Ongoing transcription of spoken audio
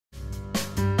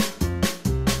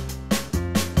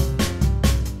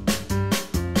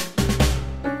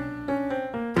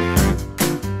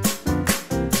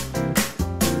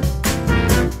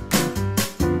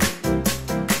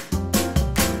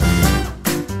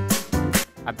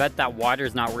I bet that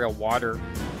water's not real water.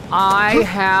 I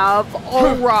have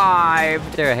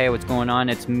arrived! There, hey, what's going on?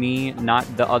 It's me, not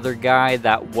the other guy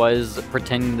that was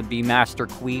pretending to be Master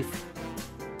Queef.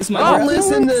 Don't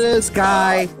listen to this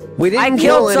guy. We didn't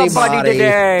kill kill somebody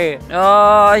today.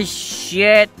 Oh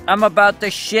shit! I'm about to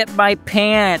shit my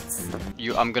pants.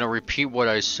 I'm gonna repeat what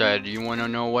I said. You wanna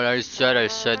know what I said? I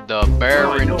said the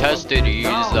barren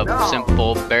testities, the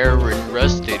simple barren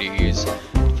restities.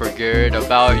 Forget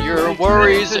about your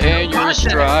worries and your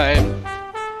strife.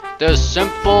 The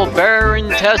simple barren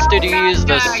testities,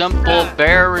 the simple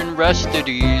barren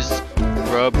restities.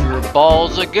 Rub your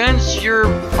balls against your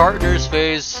partner's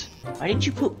face. Why did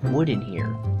you put wood in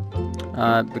here?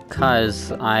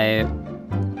 Because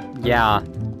yeah.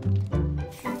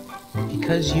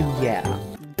 Because you, yeah.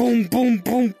 Boom, boom,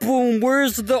 boom, boom,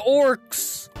 where's the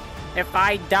orcs? If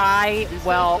I die,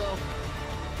 well,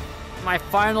 my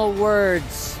final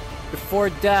words before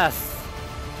death.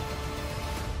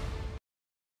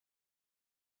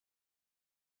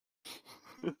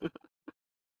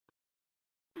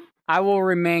 I will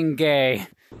remain gay.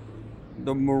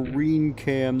 The marine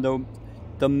cam,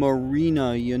 the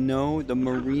marina, you know? The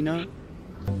marina?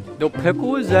 The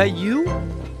pickle, is that you?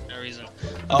 No reason.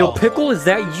 The pickle, is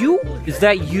that you? Is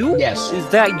that you? Yes. Is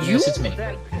that you? Yes, it's me.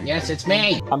 Yes, it's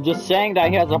me. I'm just saying that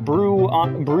he has a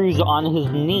bruise on his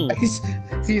knee.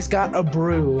 He's got a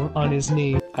brew on his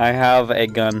knee. I have a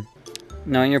gun.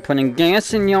 No, you're putting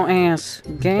gas in your ass.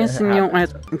 Gas in your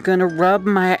ass. I'm gonna rub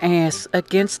my ass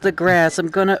against the grass. I'm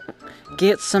gonna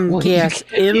get some gas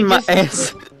in my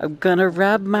ass. I'm gonna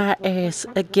rub my ass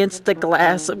against the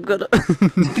glass. I'm gonna...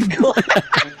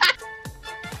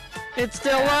 It's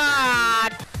still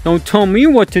hot! Don't tell me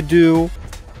what to do.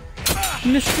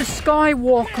 Mr.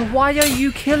 Skywalker, why are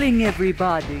you killing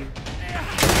everybody?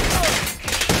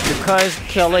 Because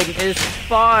killing is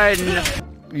fun.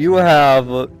 You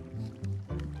have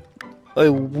a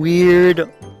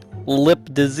weird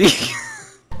lip disease.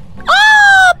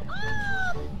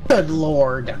 Good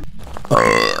lord.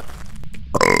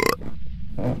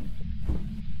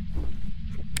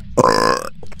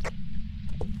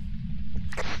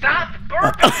 Stop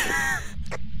burping!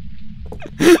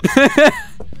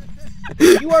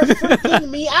 You are freaking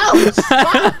me out!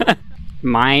 Stop!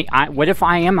 What if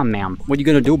I am a man? What are you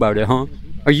gonna do about it, huh?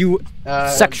 Are you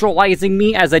sexualizing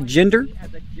me as a gender?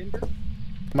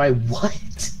 My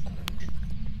what?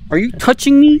 Are you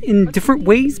touching me in different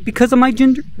ways because of my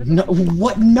gender? No,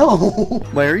 what? No!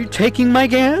 Why are you taking my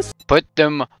gas? Put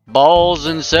them balls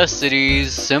in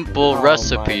necessities, simple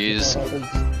recipes.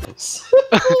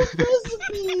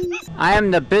 I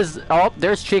am the oh,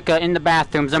 there's Chica in the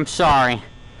bathrooms, I'm sorry.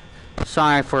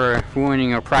 Sorry for ruining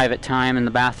your private time in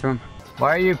the bathroom.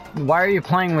 Why are you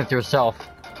playing with yourself?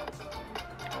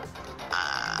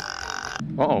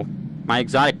 Uh-oh, my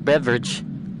exotic beverage.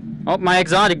 Oh, my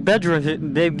exotic beverage.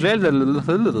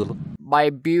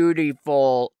 My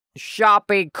beautiful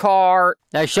shopping cart.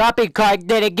 The shopping cart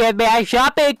didn't give me a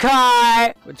shopping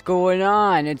cart. What's going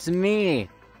on? It's me.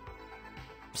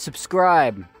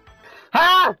 Subscribe.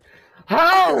 Ah!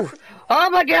 Oh! Oh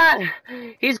my god!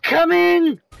 He's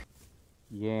coming!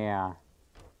 Yeah.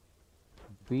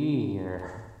 Be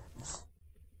here.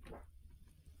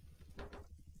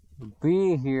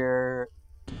 Be here.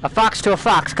 A fox to a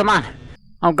fox, come on.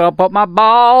 I'm gonna put my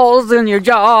balls in your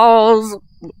jaws.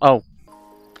 Oh.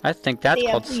 I think that's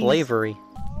called slavery.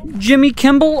 Jimmy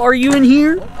Kimball, are you in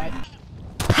here?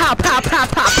 Pow, pow, pow,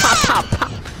 pow, pow, pow, pow.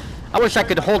 I wish I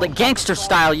could hold it gangster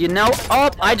style, you know?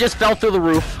 Oh, I just fell through the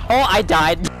roof. Oh, I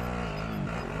died.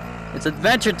 It's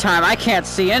adventure time. I can't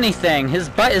see anything. His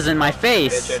butt is in my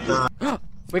face.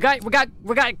 We got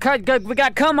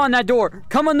cum on that door.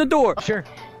 Come on the door. Sure.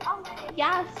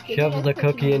 Yes. Shove the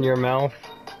cookie in your mouth.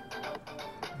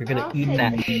 You're gonna eat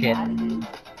that shit.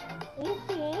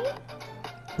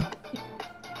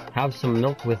 Have some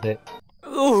milk with it.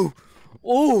 Ooh,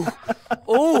 ooh,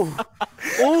 ooh,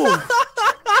 ooh.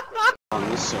 On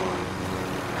this song.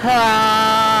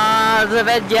 Oh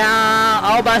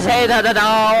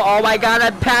my god,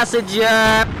 a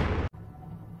passenger!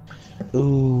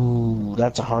 Ooh,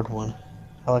 that's a hard one.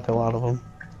 I like a lot of them.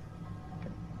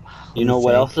 You know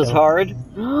what else is hard?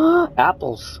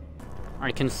 Apples.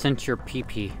 I can sense your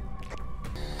pee-pee.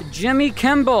 Jimmy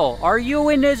Kimball, are you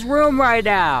in this room right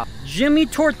now? Jimmy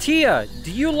Tortilla,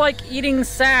 do you like eating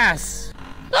sass?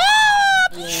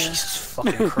 Jesus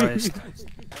fucking Christ.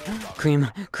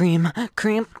 Cream, cream,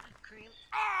 cream.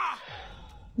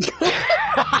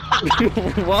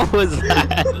 What was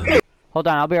that? Hold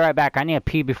on, I'll be right back. I need to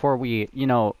pee before we, you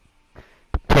know,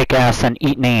 take ass and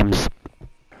eat names.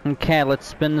 Okay, let's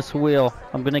spin this wheel.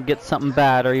 I'm gonna get something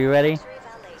bad. Are you ready?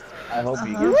 I hope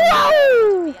you get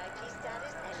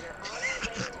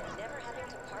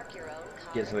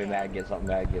get something bad, get something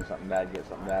bad, get something bad, get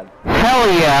something bad.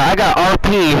 Hell yeah, I got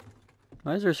RP.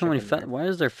 Why is there so many why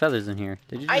is there feathers in here?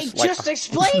 Did you just, I just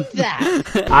explained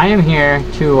that! I am here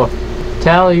to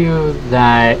tell you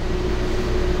that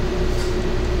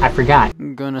I forgot.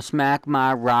 I'm gonna smack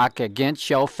my rock against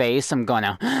your face. I'm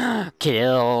gonna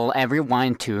kill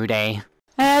everyone today.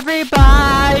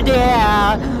 Everybody!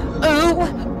 Ooh,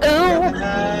 ooh!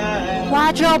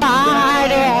 Watch your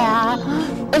body!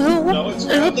 Ooh, No, it's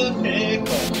grab the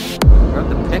pickle. Grab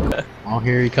the pickle. Oh,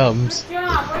 here he comes. John,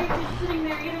 why are you just sitting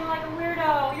there eating like a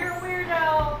weirdo? You're a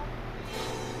weirdo!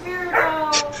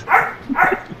 Weirdo!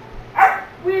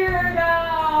 Weirdo!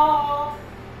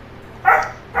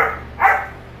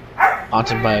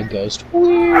 Haunted by a ghost.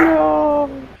 No,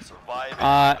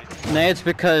 it's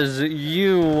because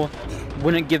you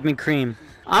wouldn't give me cream.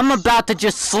 I'm about to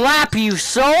just slap you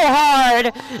so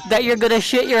hard that you're gonna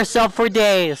shit yourself for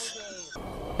days.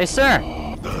 Hey, sir,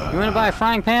 you wanna buy a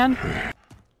frying pan?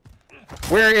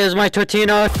 Where is my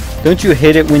tortino? Don't you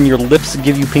hate it when your lips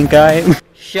give you pink eye?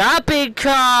 Shopping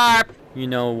cart! You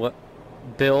know what?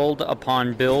 Build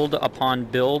upon build upon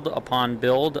build upon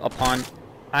build upon...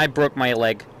 I broke my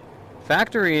leg.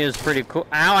 Factory is pretty cool.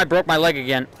 Ow, I broke my leg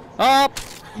again. Oh!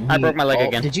 I broke my leg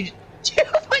again. Did you?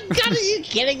 Oh my god, are you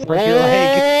kidding me?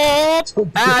 Oh!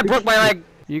 Ah, I broke my leg.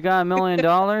 You got $1 million?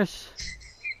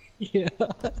 Yeah.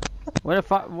 What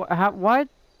if I... what?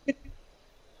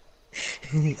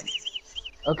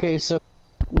 Okay, so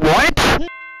What?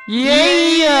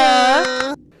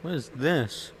 Yeah! What is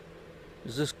this?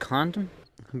 Is this condom?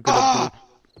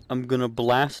 I'm gonna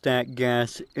blast that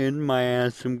gas in my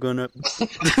ass. I'm gonna...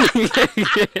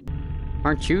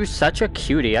 Aren't you such a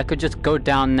cutie? I could just go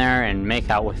down there and make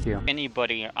out with you.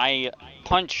 Anybody, I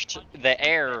punched the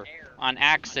air on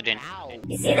accident.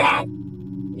 You see that?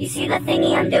 You see the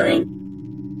thingy I'm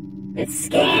doing? It's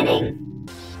scanning.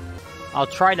 I'll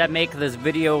try to make this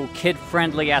video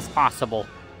kid-friendly as possible.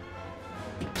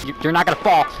 You're not gonna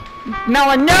fall.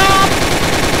 Melon, no!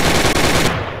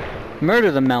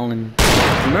 Murder the melon.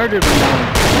 Murder the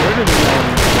melon. Murder the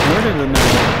melon. Murder the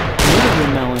melon. Murder the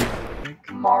melon.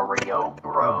 Mario,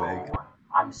 bro.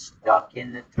 I'm stuck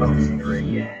in the toaster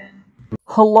again.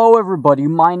 Hello everybody,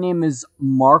 my name is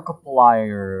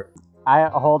Markiplier.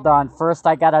 Hold on, first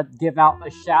I gotta give out a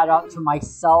shout out to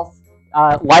myself.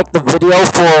 Like the video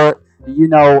for, you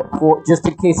know, for just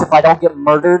in case if I don't get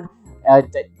murdered.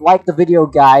 Like the video,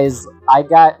 guys. I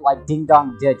got, like, ding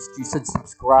dong ditched. You should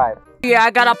subscribe. Yeah, I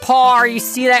got a par. You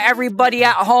see that, everybody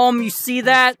at home? You see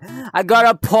that? I got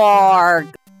a par.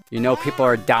 You know people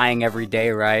are dying every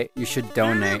day, right? You should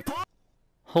donate.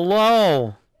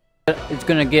 Hello. It's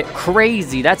gonna get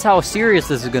crazy. That's how serious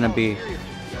this is gonna be.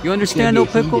 You understand, no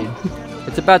pickle?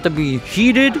 It's about to be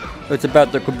heated. It's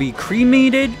about to be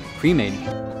cremated. Cremated.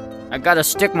 I gotta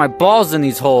stick my balls in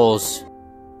these holes.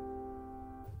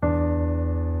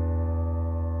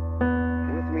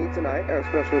 With me tonight are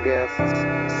special guests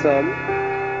Sun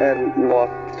and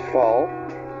Lost Fall,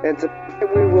 and tonight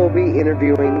we will be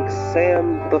interviewing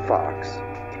Sam the Fox.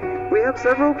 We have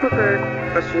several prepared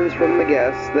questions from the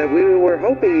guests that we were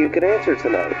hoping you could answer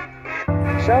tonight.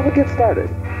 Shall we get started?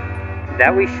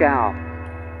 That we shall.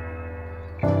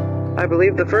 I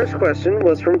believe the first question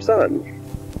was from Sun.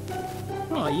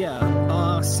 oh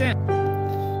yeah, Sam,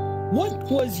 what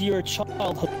was your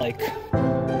childhood like?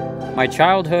 My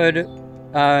childhood,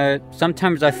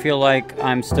 sometimes I feel like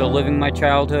I'm still living my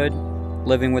childhood,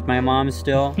 living with my mom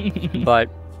still, but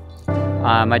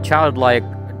my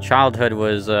childhood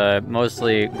was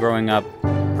mostly growing up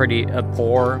pretty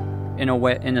poor in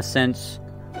a sense,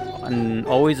 and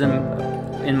always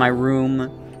in my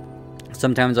room.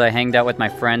 Sometimes I hanged out with my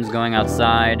friends, going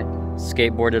outside,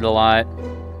 skateboarded a lot,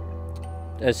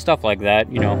 stuff like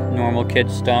that, you know, normal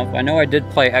kid stuff. I know I did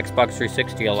play Xbox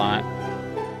 360 a lot.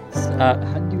 How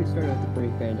did you start off the break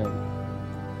fandom?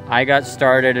 I got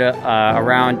started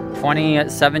around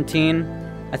 2017,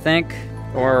 I think,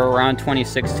 or around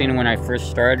 2016 when I first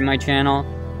started my channel.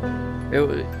 It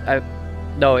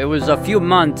was a few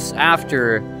months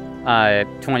after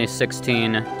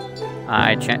 2016.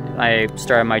 I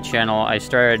started my channel. I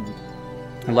started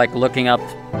like looking up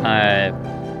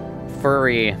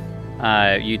furry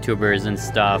YouTubers and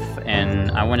stuff,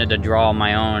 and I wanted to draw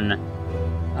my own.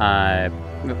 I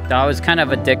was kind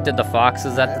of addicted to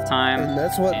foxes at the time. And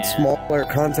that's what smaller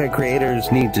content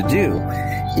creators need to do.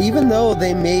 Even though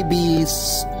they may be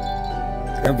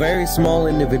a very small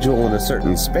individual in a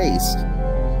certain space,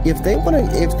 if they want to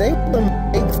make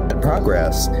that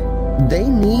progress, they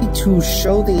need to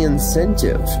show the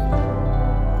incentive,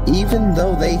 even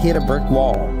though they hit a brick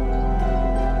wall.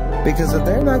 Because if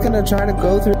they're not going to try to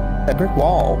go through that brick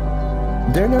wall,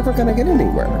 they're never going to get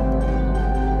anywhere.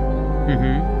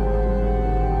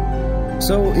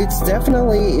 So it's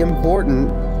definitely important,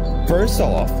 first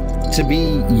off, to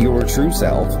be your true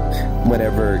self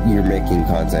whenever you're making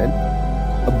content.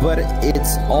 But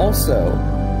it's also,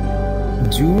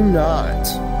 do not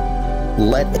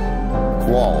let a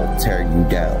wall tear you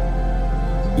down.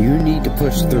 You need to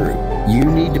push through. You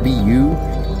need to be you.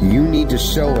 You need to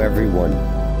show everyone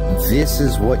this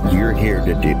is what you're here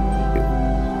to do.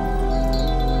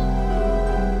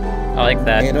 I like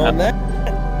that. And on that...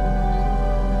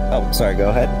 Oh, sorry, go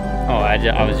ahead. Oh,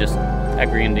 I was just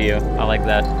agreeing to you. I like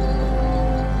that.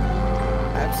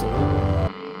 Absolutely.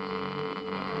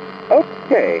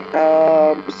 Okay,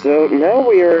 so now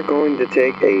we are going to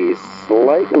take a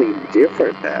slightly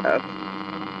different path,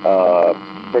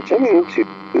 pertaining to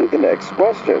the next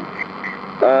question.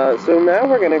 So now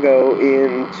we're going to go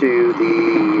into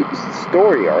the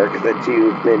story arc that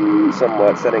you've been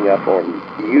somewhat setting up on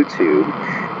YouTube.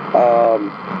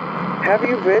 Have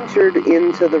you ventured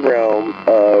into the realm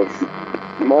of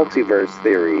multiverse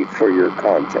theory for your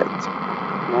content?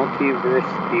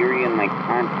 Multiverse theory in my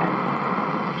content.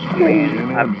 I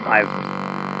mean, I've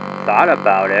thought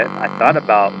about it. I thought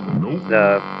about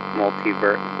the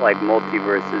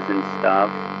multiverses and stuff.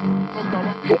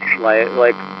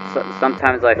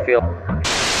 Sometimes I feel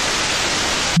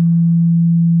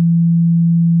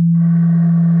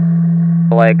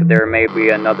like there may be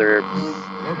another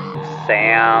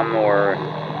Sam or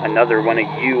another one of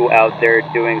you out there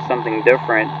doing something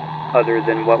different other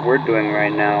than what we're doing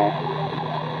right now.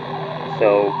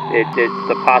 So it's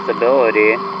a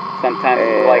possibility. Sometimes,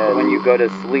 like when you go to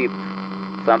sleep,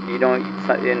 you don't,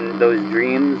 in those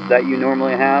dreams that you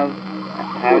normally have,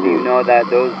 how do you know that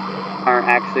those aren't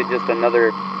actually just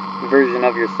another version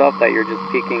of yourself that you're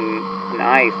just peeking an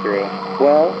eye through?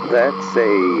 Well, that's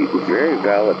a very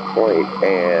valid point,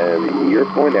 and your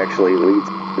point actually leads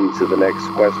into the next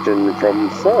question from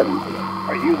Sun.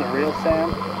 Are you the real Sam?